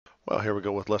Well, here we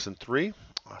go with lesson 3,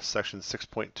 section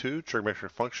 6.2, trigonometric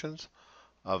functions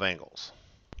of angles.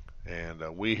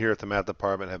 And we here at the math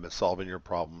department have been solving your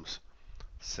problems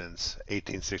since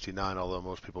 1869, although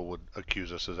most people would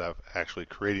accuse us of actually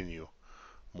creating you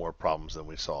more problems than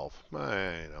we solve.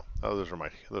 Those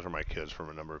are my kids from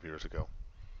a number of years ago.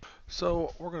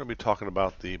 So we're going to be talking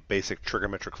about the basic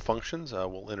trigonometric functions.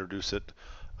 We'll introduce it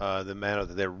the manner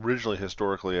that they originally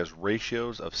historically as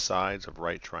ratios of sides of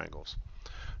right triangles.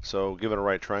 So given a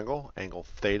right triangle, angle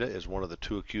theta is one of the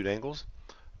two acute angles.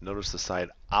 Notice the side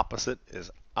opposite is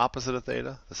opposite of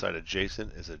theta. The side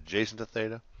adjacent is adjacent to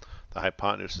theta. The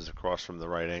hypotenuse is across from the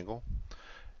right angle.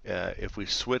 If we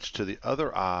switch to the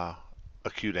other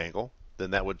acute angle, then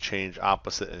that would change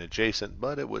opposite and adjacent,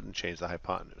 but it wouldn't change the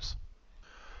hypotenuse.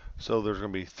 So there's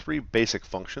going to be three basic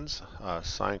functions,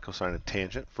 sine, cosine, and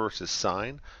tangent. First is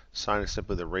sine. Sine is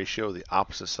simply the ratio of the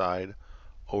opposite side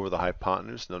over the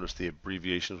hypotenuse. Notice the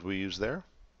abbreviations we use there.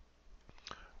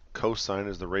 Cosine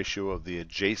is the ratio of the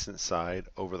adjacent side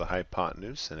over the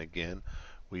hypotenuse, and again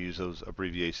we use those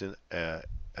abbreviations,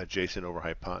 adjacent over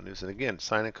hypotenuse. And again,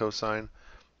 sine and cosine,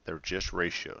 they're just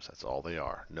ratios. That's all they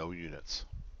are, no units.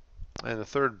 And the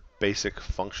third basic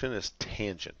function is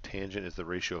tangent. Tangent is the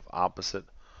ratio of opposite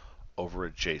over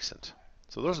adjacent.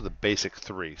 So those are the basic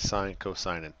three, sine,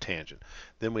 cosine, and tangent.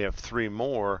 Then we have three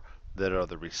more that are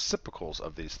the reciprocals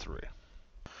of these three.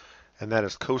 And that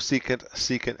is cosecant,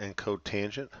 secant, and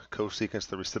cotangent. Cosecant is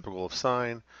the reciprocal of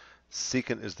sine,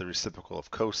 secant is the reciprocal of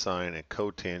cosine, and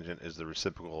cotangent is the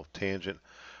reciprocal of tangent.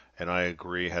 And I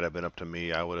agree, had it been up to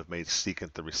me, I would have made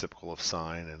secant the reciprocal of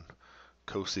sine and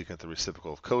cosecant the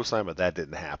reciprocal of cosine, but that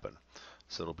didn't happen.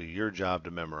 So it'll be your job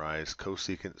to memorize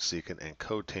cosecant, secant, and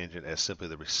cotangent as simply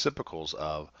the reciprocals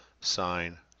of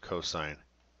sine, cosine,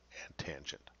 and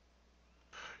tangent.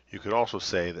 You could also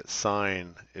say that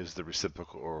sine is the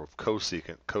reciprocal of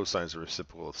cosecant, cosine is the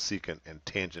reciprocal of secant, and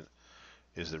tangent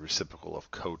is the reciprocal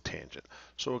of cotangent.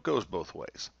 So it goes both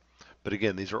ways. But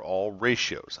again, these are all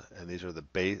ratios, and these are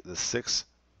the six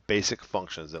basic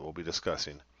functions that we'll be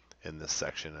discussing in this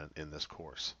section and in this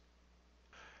course.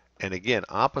 And again,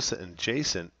 opposite and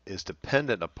adjacent is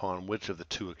dependent upon which of the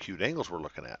two acute angles we're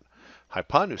looking at.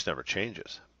 Hypotenuse never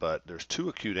changes, but there's two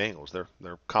acute angles.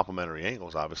 They're complementary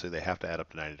angles, obviously. They have to add up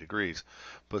to 90 degrees.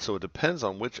 But so it depends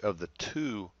on which of the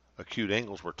two acute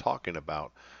angles we're talking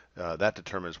about. That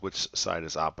determines which side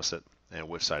is opposite and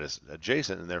which side is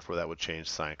adjacent, and therefore that would change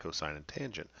sine, cosine, and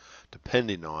tangent,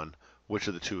 depending on which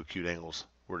of the two acute angles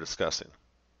we're discussing.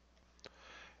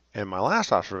 And my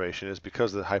last observation is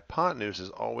because the hypotenuse is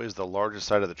always the largest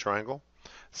side of the triangle,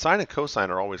 sine and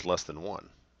cosine are always less than 1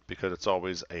 because it's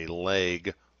always a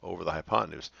leg over the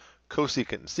hypotenuse.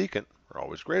 Cosecant and secant are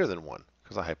always greater than 1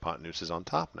 because the hypotenuse is on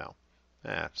top now.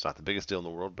 It's not the biggest deal in the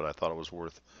world, but I thought it was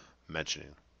worth mentioning.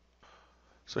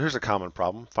 So here's a common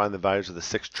problem. Find the values of the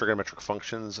 6 trigonometric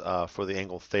functions for the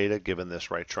angle theta given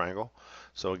this right triangle.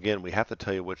 So again, we have to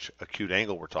tell you which acute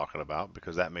angle we're talking about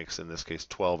because that makes, in this case,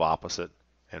 12 opposite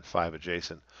and 5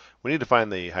 adjacent. We need to find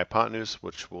the hypotenuse,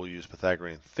 which we'll use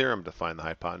Pythagorean theorem to find the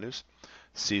hypotenuse.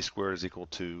 C squared is equal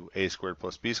to a squared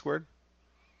plus b squared.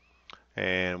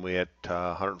 And we had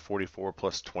 144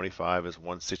 plus 25 is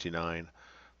 169.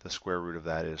 The square root of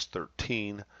that is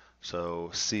 13.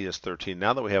 So C is 13.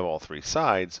 Now that we have all three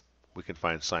sides, we can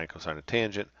find sine, cosine, and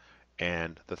tangent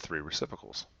and the three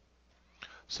reciprocals.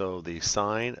 So the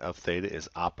sine of theta is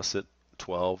opposite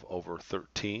 12 over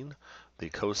 13. The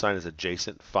cosine is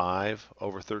adjacent 5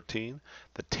 over 13.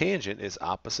 The tangent is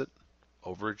opposite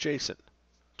over adjacent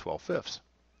 12/5.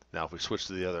 Now if we switch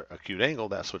to the other acute angle,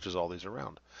 that switches all these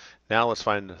around. Now let's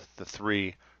find the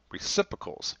three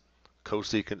reciprocals,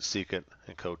 cosecant, secant,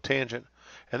 and cotangent.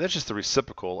 And that's just the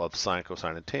reciprocal of sine,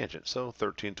 cosine, and tangent. So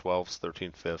 13/12,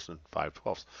 13/5, and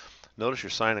 5/12. Notice your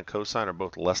sine and cosine are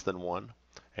both less than 1,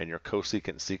 and your cosecant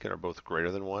and secant are both greater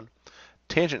than 1.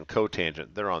 Tangent and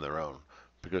cotangent, they're on their own,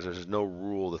 because there's no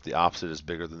rule that the opposite is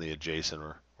bigger than the adjacent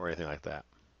or anything like that.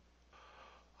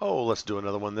 Oh, let's do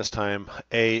another one. This time,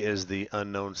 A is the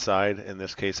unknown side. In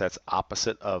this case, that's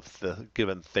opposite of the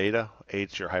given theta.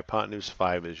 8 is your hypotenuse,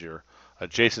 5 is your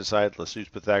adjacent side. Let's use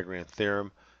Pythagorean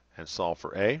theorem and solve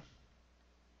for A.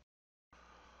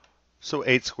 So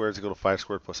 8 squared is equal to 5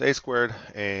 squared plus a squared,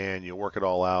 and you work it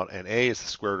all out, and a is the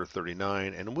square root of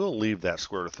 39, and we'll leave that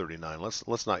square root of 39.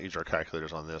 Let's not use our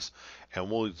calculators on this, and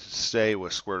we'll stay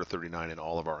with square root of 39 in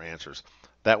all of our answers.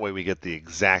 That way we get the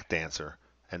exact answer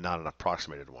and not an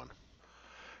approximated one.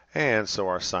 And so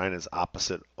our sine is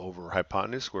opposite over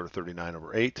hypotenuse, square root of 39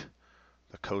 over 8.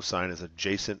 The cosine is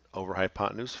adjacent over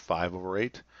hypotenuse, 5 over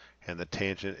 8, and the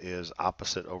tangent is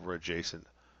opposite over adjacent,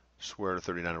 square root of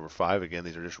 39 over 5. Again,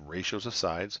 these are just ratios of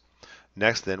sides.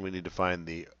 Next, then, we need to find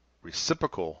the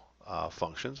reciprocal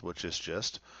functions, which is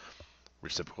just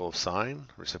reciprocal of sine,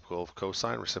 reciprocal of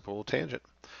cosine, reciprocal of tangent.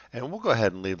 And we'll go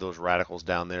ahead and leave those radicals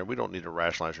down there. We don't need to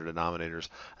rationalize our denominators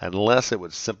unless it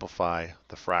would simplify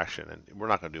the fraction. And we're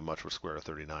not going to do much with square root of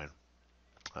 39.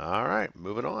 All right,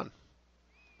 moving on.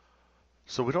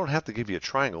 So we don't have to give you a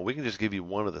triangle. We can just give you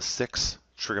one of the 6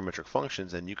 trigonometric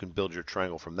functions, and you can build your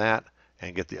triangle from that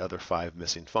and get the other 5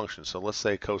 missing functions. So let's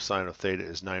say cosine of theta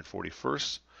is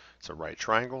 9/41. It's a right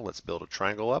triangle. Let's build a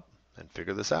triangle up and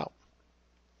figure this out.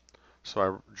 So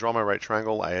I draw my right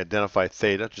triangle. I identify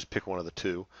theta. Just pick one of the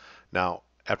 2. Now,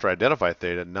 after I identify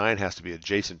theta, 9 has to be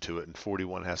adjacent to it, and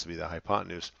 41 has to be the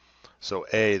hypotenuse. So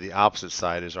A, the opposite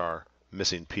side, is our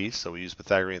missing piece. So we use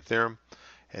Pythagorean theorem,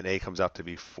 and A comes out to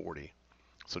be 40.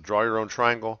 So draw your own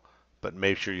triangle, but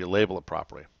make sure you label it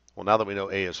properly. Well, now that we know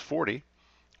A is 40,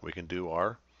 we can do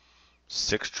our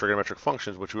 6 trigonometric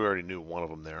functions, which we already knew one of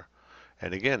them there.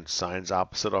 And again, sine's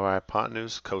opposite over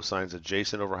hypotenuse, cosine's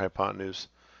adjacent over hypotenuse,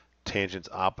 tangent's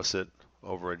opposite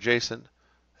over adjacent,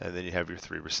 and then you have your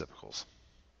 3 reciprocals.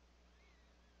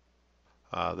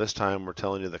 This time we're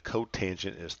telling you the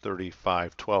cotangent is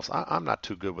 35/12. I'm not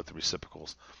too good with the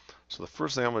reciprocals. So the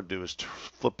first thing I'm going to do is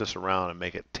flip this around and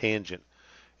make it tangent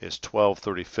is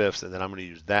 12/35, and then I'm going to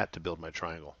use that to build my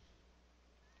triangle.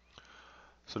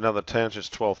 So now the tangent is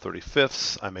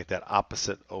 12/35, I make that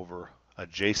opposite over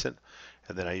adjacent,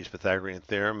 and then I use Pythagorean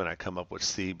theorem, and I come up with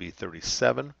C be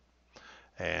 37.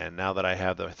 And now that I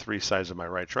have the 3 sides of my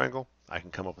right triangle, I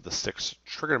can come up with the 6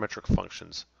 trigonometric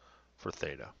functions for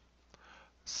theta.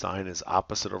 Sine is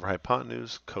opposite over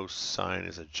hypotenuse, cosine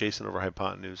is adjacent over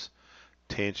hypotenuse,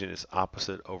 tangent is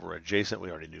opposite over adjacent. We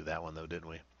already knew that one though, didn't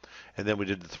we? And then we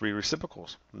did the 3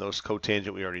 reciprocals. Notice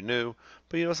cotangent we already knew,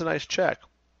 but you know, it's a nice check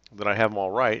that I have them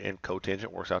all right, and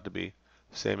cotangent works out to be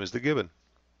the same as the given.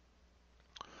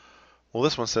 Well,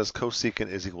 this one says cosecant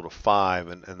is equal to 5,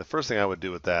 and the first thing I would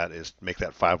do with that is make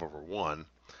that 5 over 1.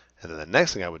 And then the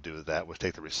next thing I would do with that was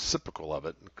take the reciprocal of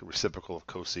it. The reciprocal of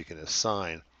cosecant is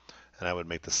sine, and I would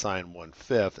make the sine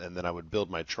 1/5, and then I would build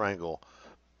my triangle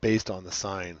based on the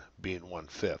sine being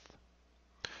 1/5.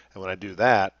 And when I do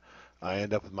that, I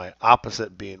end up with my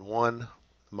opposite being 1,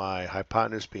 my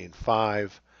hypotenuse being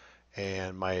 5,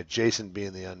 and my adjacent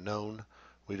being the unknown.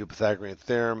 We do Pythagorean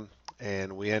theorem,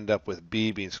 and we end up with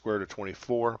B being square root of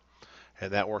 24,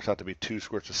 and that works out to be 2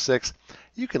 square roots of 6.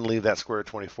 You can leave that square root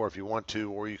of 24 if you want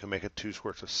to, or you can make it 2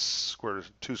 square roots of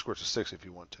 6 if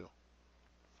you want to.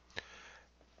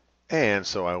 And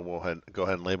so I will go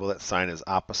ahead and label that. Sine is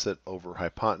opposite over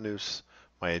hypotenuse.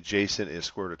 My adjacent is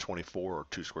square root of 24, or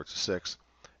 2 square roots of 6.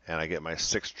 And I get my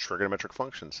 6 trigonometric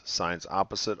functions. Sine's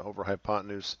opposite over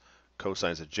hypotenuse,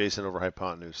 cosine's adjacent over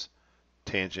hypotenuse,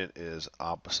 tangent is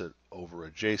opposite over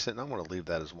adjacent. And I'm going to leave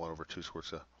that as 1 over 2 square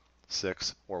roots of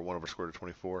 6, or 1 over square root of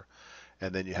 24.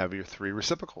 And then you have your 3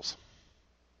 reciprocals.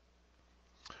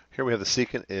 Here we have the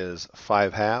secant is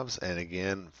 5/2, and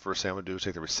again, first thing I'm going to do is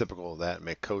take the reciprocal of that and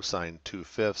make cosine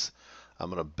 2/5. I'm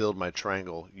going to build my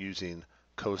triangle using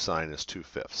cosine as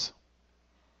 2/5.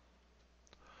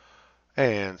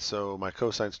 And so my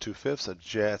cosine is 2/5,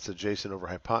 it's adjacent over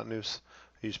hypotenuse.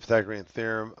 I use Pythagorean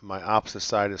theorem. My opposite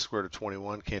side is square root of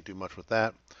 21. Can't do much with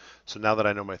that. So now that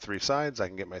I know my 3 sides, I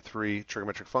can get my 3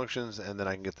 trigonometric functions, and then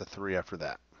I can get the 3 after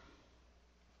that.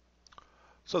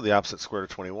 So the opposite square root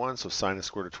of 21, so sine is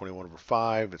square root of 21 over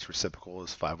 5. Its reciprocal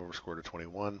is 5 over square root of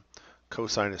 21.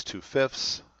 Cosine is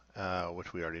 2/5,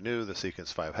 which we already knew. The secant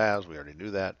is 5/2, we already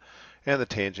knew that. And the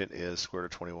tangent is square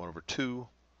root of 21 over 2.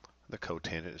 The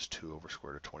cotangent is 2 over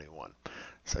square root of 21.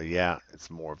 So yeah, it's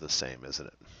more of the same, isn't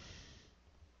it?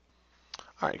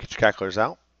 All right, get your calculators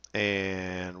out.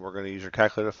 And we're going to use your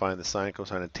calculator to find the sine,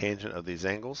 cosine, and tangent of these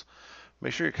angles.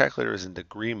 Make sure your calculator is in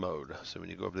degree mode. So when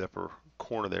you go up to the upper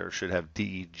corner there, it should have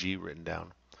DEG written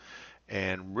down.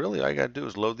 And really all you got to do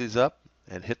is load these up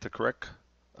and hit the correct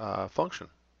function.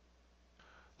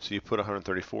 So you put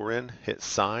 134 in, hit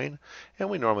sine, and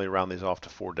we normally round these off to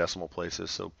 4 decimal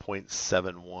places, so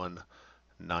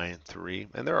 0.7193.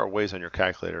 And there are ways on your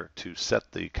calculator to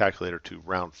set the calculator to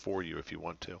round for you if you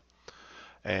want to.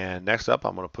 And next up,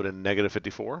 I'm going to put in negative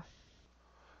 54.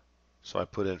 So I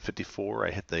put in 54, I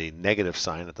hit the negative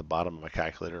sign at the bottom of my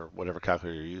calculator, whatever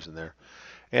calculator you're using there.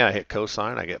 And I hit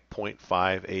cosine, I get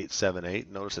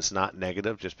 0.5878. Notice it's not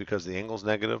negative. Just because the angle's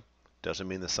negative doesn't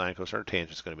mean the sine, cosine, or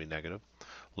tangent is going to be negative.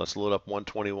 Let's load up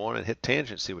 121 and hit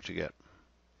tangent, see what you get.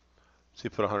 So you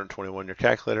put 121 in your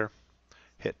calculator,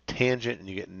 hit tangent, and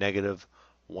you get negative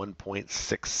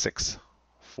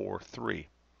 1.6643.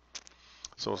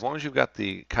 So as long as you've got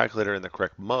the calculator in the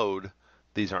correct mode,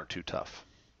 these aren't too tough.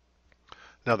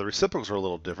 Now the reciprocals are a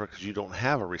little different because you don't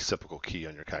have a reciprocal key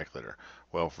on your calculator.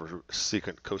 Well, for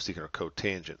secant, cosecant, or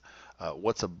cotangent,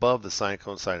 what's above the sine,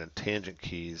 cosine, and tangent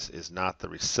keys is not the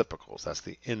reciprocals. That's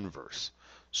the inverse.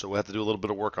 So we have to do a little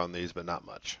bit of work on these, but not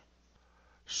much.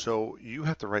 So you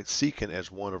have to write secant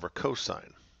as 1 over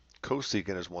cosine,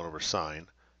 cosecant as 1 over sine,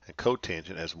 and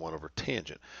cotangent as 1 over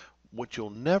tangent. What you'll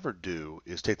never do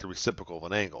is take the reciprocal of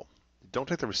an angle. Don't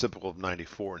take the reciprocal of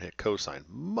 94 and hit cosine.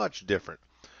 Much different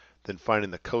than finding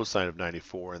the cosine of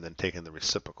 94 and then taking the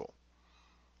reciprocal.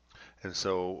 And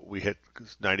so we hit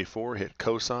 94, hit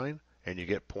cosine, and you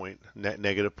get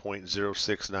negative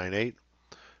 0.0698.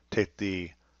 Take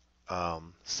the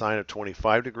sine of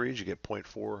 25 degrees, you get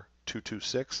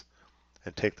 0.4226.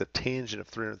 And take the tangent of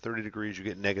 330 degrees, you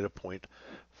get negative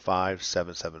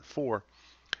 0.5774.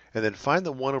 And then find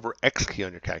the 1 over x key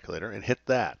on your calculator and hit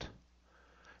that.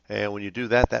 And when you do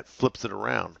that, that flips it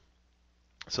around.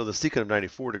 So the secant of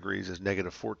 94 degrees is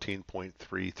negative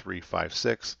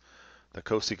 14.3356. The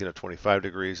cosecant of 25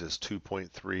 degrees is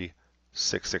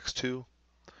 2.3662.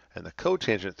 And the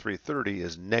cotangent of 330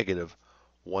 is negative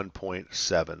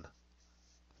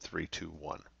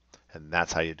 1.7321. And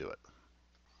that's how you do it.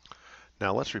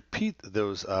 Now let's repeat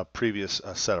those previous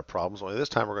set of problems, only this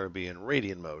time we're going to be in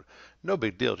radian mode. No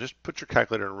big deal, just put your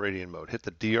calculator in radian mode. Hit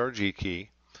the DRG key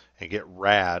and get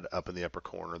rad up in the upper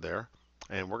corner there.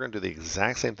 And we're going to do the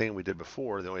exact same thing we did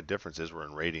before. The only difference is we're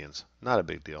in radians. Not a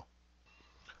big deal.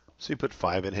 So you put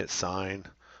 5 in, hit sine,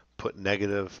 put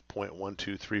negative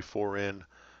 0.1234 in,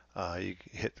 you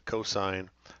hit cosine,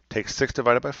 take 6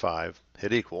 divided by 5,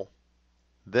 hit equal,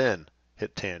 then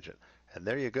hit tangent. And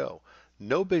there you go.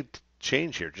 No big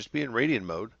change here. Just be in radian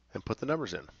mode and put the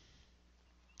numbers in.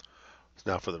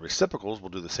 Now for the reciprocals, we'll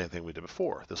do the same thing we did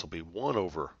before. This will be 1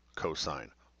 over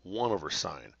cosine, 1 over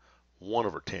sine, 1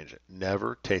 over tangent.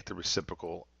 Never take the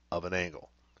reciprocal of an angle.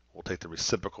 We'll take the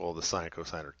reciprocal of the sine,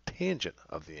 cosine, or tangent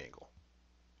of the angle.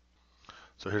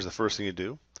 So here's the first thing you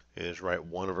do is write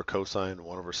 1 over cosine,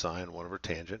 1 over sine, 1 over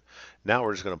tangent. Now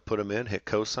we're just going to put them in, hit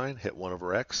cosine, hit 1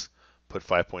 over x, put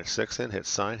 5.6 in, hit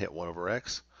sine, hit 1 over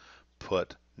x,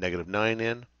 put negative 9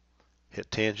 in,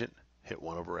 hit tangent, hit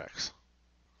 1 over x.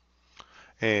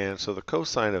 And so the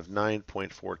cosine of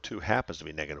 9.42 happens to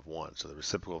be negative 1. So the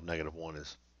reciprocal of negative 1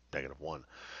 is negative 1.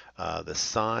 The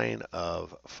sine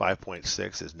of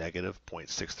 5.6 is negative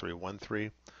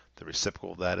 0.6313. The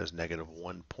reciprocal of that is negative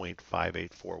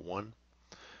 1.5841.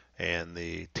 And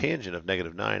the tangent of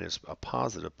negative 9 is a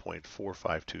positive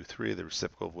 0.4523, the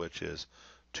reciprocal of which is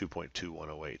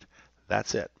 2.2108.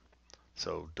 That's it.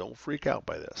 So don't freak out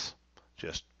by this.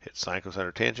 Just hit sine, cosine,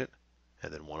 or tangent,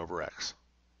 and then 1 over x.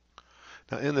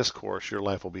 Now in this course, your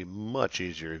life will be much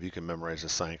easier if you can memorize the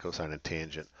sine, cosine, and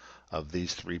tangent of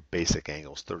these 3 basic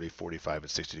angles, 30, 45,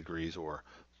 and 60 degrees, or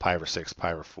pi over 6,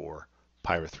 pi over 4,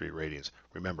 pi over 3 radians.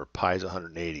 Remember, pi is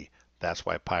 180. That's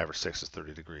why pi over 6 is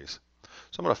 30 degrees.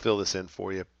 So I'm going to fill this in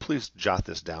for you. Please jot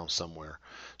this down somewhere.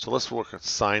 So let's look at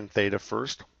sine theta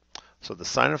first. So the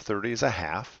sine of 30 is a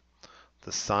half.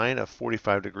 The sine of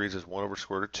 45 degrees is 1 over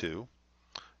square root of 2.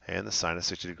 And the sine of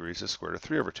 60 degrees is square root of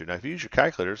 3 over 2. Now if you use your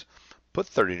calculators, put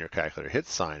 30 in your calculator, hit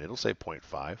sine, it'll say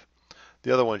 0.5.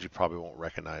 The other ones you probably won't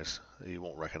recognize. You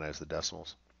won't recognize the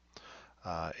decimals.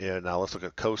 And now let's look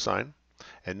at cosine.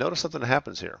 And notice something that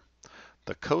happens here.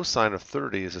 The cosine of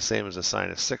 30 is the same as the sine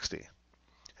of 60.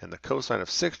 And the cosine of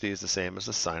 60 is the same as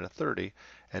the sine of 30.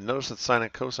 And notice that sine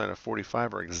and cosine of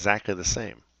 45 are exactly the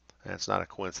same. And it's not a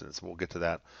coincidence. We'll get to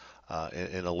that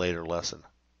in a later lesson.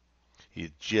 You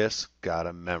just got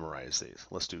to memorize these.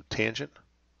 Let's do tangent.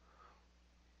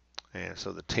 And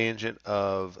so the tangent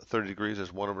of 30 degrees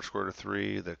is 1 over square root of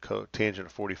 3. The tangent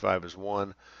of 45 is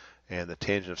 1. And the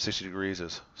tangent of 60 degrees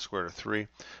is square root of 3.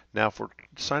 Now for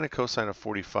sine and cosine of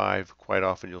 45, quite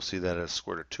often you'll see that as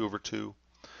square root of 2 over 2.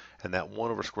 And that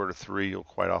 1 over square root of 3, you'll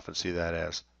quite often see that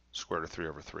as square root of 3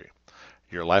 over 3.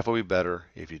 Your life will be better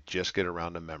if you just get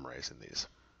around to memorizing these.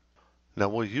 Now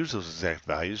we'll use those exact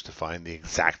values to find the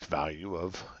exact value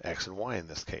of x and y in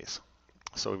this case.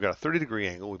 So we've got a 30-degree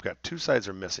angle. We've got 2 sides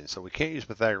are missing, so we can't use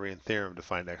Pythagorean theorem to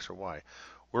find x or y.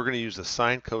 We're going to use the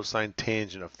sine, cosine,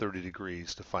 tangent of 30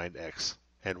 degrees to find x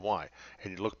and y.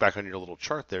 And you look back on your little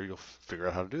chart there, you'll figure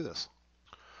out how to do this.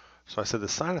 So I said the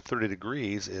sine of 30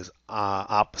 degrees is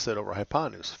opposite over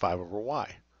hypotenuse, 5 over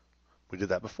y. We did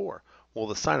that before. Well,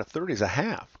 the sine of 30 is a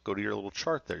half. Go to your little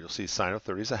chart there. You'll see sine of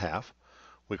 30 is a half.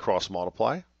 We cross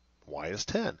multiply. Y is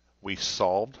 10. We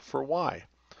solved for y.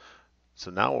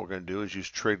 So now what we're going to do is use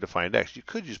trig to find x. You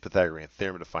could use Pythagorean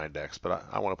theorem to find x, but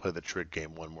I want to play the trig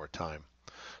game one more time.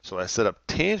 So I set up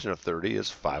tangent of 30 is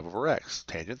 5 over x.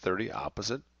 Tangent 30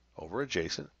 opposite over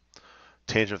adjacent.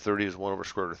 Tangent of 30 is 1 over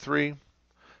square root of 3.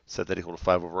 Set that equal to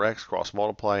 5 over x, cross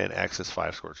multiply, and x is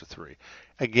 5 squared root of 3.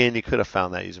 Again, you could have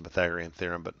found that using Pythagorean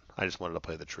theorem, but I just wanted to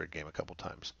play the trig game a couple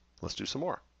times. Let's do some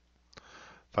more.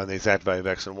 Find the exact value of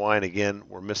x and y, and again,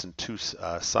 we're missing two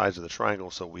sides of the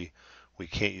triangle, so we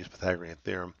can't use Pythagorean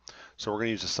theorem. So we're going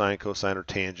to use a sine, cosine, or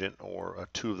tangent, or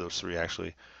two of those three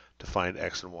actually, to find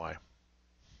x and y.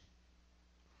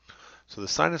 So the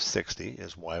sine of 60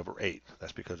 is y over 8.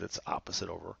 That's because it's opposite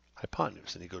over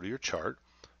hypotenuse. And you go to your chart,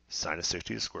 sine of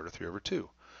 60 is square root of 3 over 2.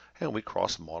 And we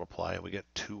cross multiply, and we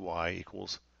get 2y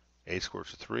equals a square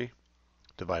root of 3.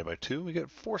 Divided by 2, we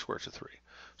get 4 square root of 3.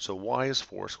 So y is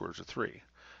 4 square root of 3.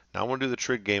 Now I want to do the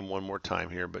trig game one more time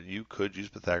here, but you could use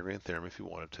Pythagorean theorem if you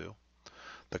wanted to.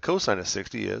 The cosine of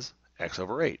 60 is x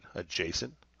over 8,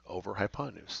 adjacent over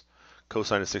hypotenuse.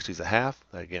 Cosine of 60 is a half,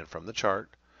 again from the chart.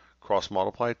 Cross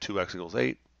multiply, 2x equals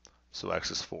 8, so x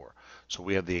is 4. So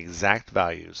we have the exact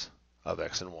values of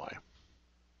x and y.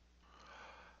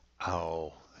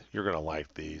 Oh, you're going to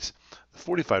like these. The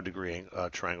 45-degree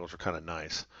triangles are kind of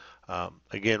nice.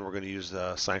 Again, we're going to use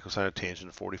the sine, cosine, and tangent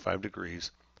of 45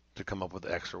 degrees to come up with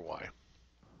x or y.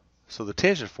 So the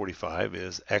tangent of 45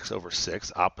 is x over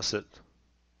 6, opposite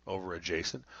over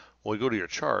adjacent. When we go to your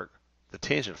chart, the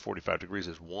tangent of 45 degrees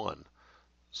is 1.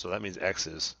 So that means x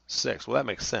is 6. Well, that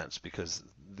makes sense because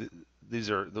those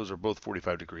are both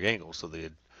 45-degree angles, so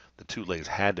the two legs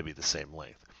had to be the same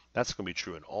length. That's going to be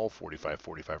true in all 45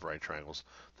 right triangles.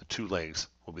 The two legs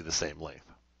will be the same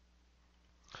length.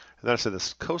 And then I said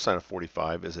this cosine of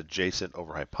 45 is adjacent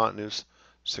over hypotenuse,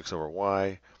 6 over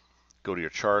y. Go to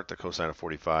your chart, the cosine of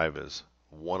 45 is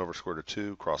 1 over square root of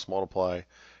 2, cross multiply,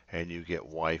 and you get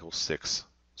y equals 6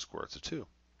 square root of 2.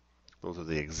 Those are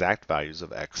the exact values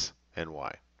of x and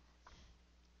y.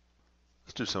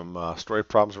 Let's do some story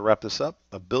problems to wrap this up.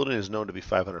 A building is known to be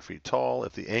 500 feet tall.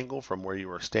 If the angle from where you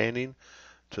are standing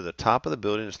to the top of the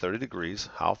building is 30 degrees,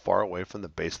 how far away from the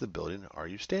base of the building are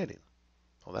you standing?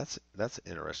 Well, that's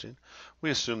interesting. We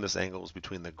assume this angle is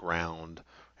between the ground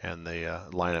and the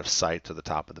line of sight to the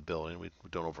top of the building. We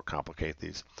don't overcomplicate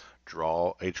these.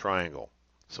 Draw a triangle.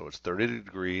 So it's 30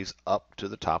 degrees up to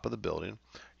the top of the building.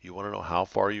 You want to know how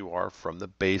far you are from the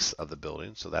base of the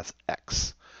building, so that's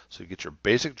x. So you get your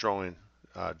basic drawing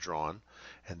drawn,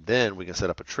 and then we can set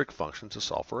up a trig function to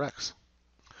solve for x.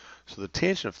 So the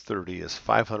tangent of 30 is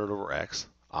 500 over x,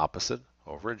 opposite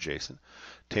over adjacent.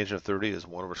 Tangent of 30 is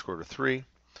 1 over square root of 3,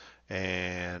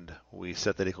 and we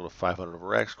set that equal to 500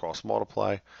 over x, cross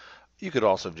multiply. You could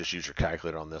also just use your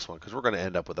calculator on this one because we're going to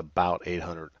end up with about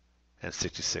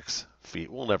 866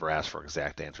 feet. We'll never ask for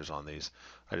exact answers on these.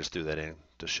 I just threw that in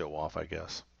to show off, I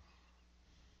guess.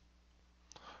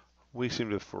 We seem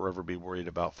to forever be worried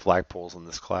about flagpoles in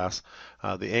this class.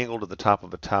 The angle to the top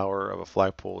of a tower of a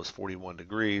flagpole is 41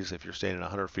 degrees. If you're standing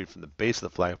 100 feet from the base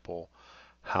of the flagpole,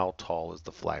 how tall is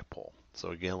the flagpole?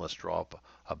 So again, let's draw up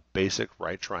a basic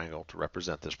right triangle to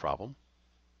represent this problem.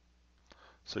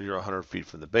 So you're 100 feet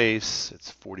from the base.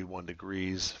 It's 41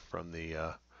 degrees from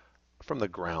the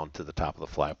ground to the top of the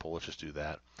flagpole. Let's just do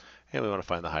that. And we want to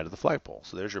find the height of the flagpole.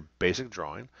 So there's your basic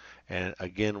drawing. And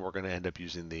again, we're going to end up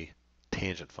using the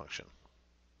tangent function.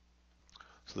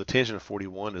 So the tangent of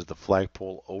 41 is the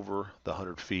flagpole over the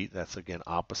 100 feet. That's again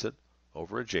opposite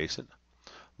over adjacent.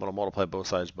 I'm going to multiply both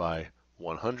sides by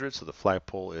 100. So the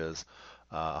flagpole is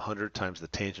 100 times the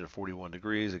tangent of 41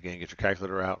 degrees. Again, get your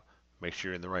calculator out. Make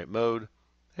sure you're in the right mode.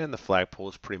 And the flagpole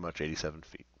is pretty much 87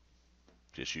 feet.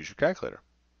 Just use your calculator.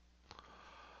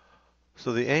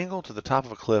 So the angle to the top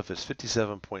of a cliff is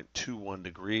 57.21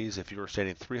 degrees. If you were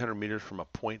standing 300 meters from a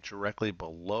point directly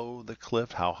below the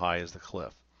cliff, how high is the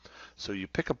cliff? So you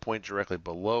pick a point directly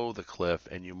below the cliff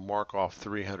and you mark off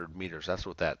 300 meters. That's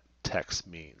what that text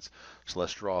means. So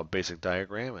let's draw a basic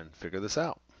diagram and figure this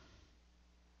out.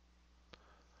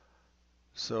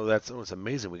 So it's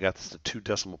amazing. We got this to 2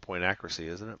 decimal point accuracy,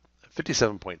 isn't it?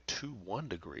 57.21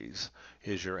 degrees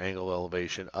is your angle of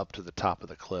elevation up to the top of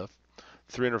the cliff.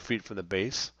 300 feet from the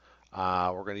base.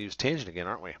 We're going to use tangent again,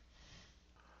 aren't we?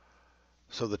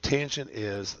 So the tangent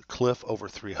is cliff over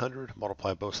 300.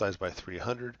 Multiply both sides by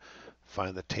 300.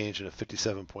 Find the tangent of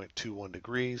 57.21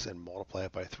 degrees and multiply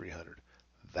it by 300.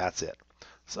 That's it.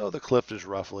 So the cliff is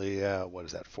roughly,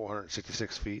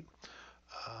 466 feet.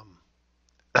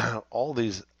 All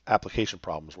these application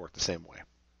problems work the same way.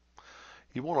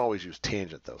 You won't always use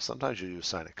tangent, though. Sometimes you use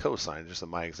sine and cosine. Just in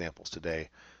my examples today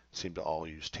seem to all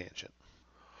use tangent.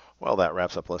 Well, that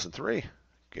wraps up lesson 3.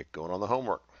 Get going on the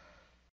homework.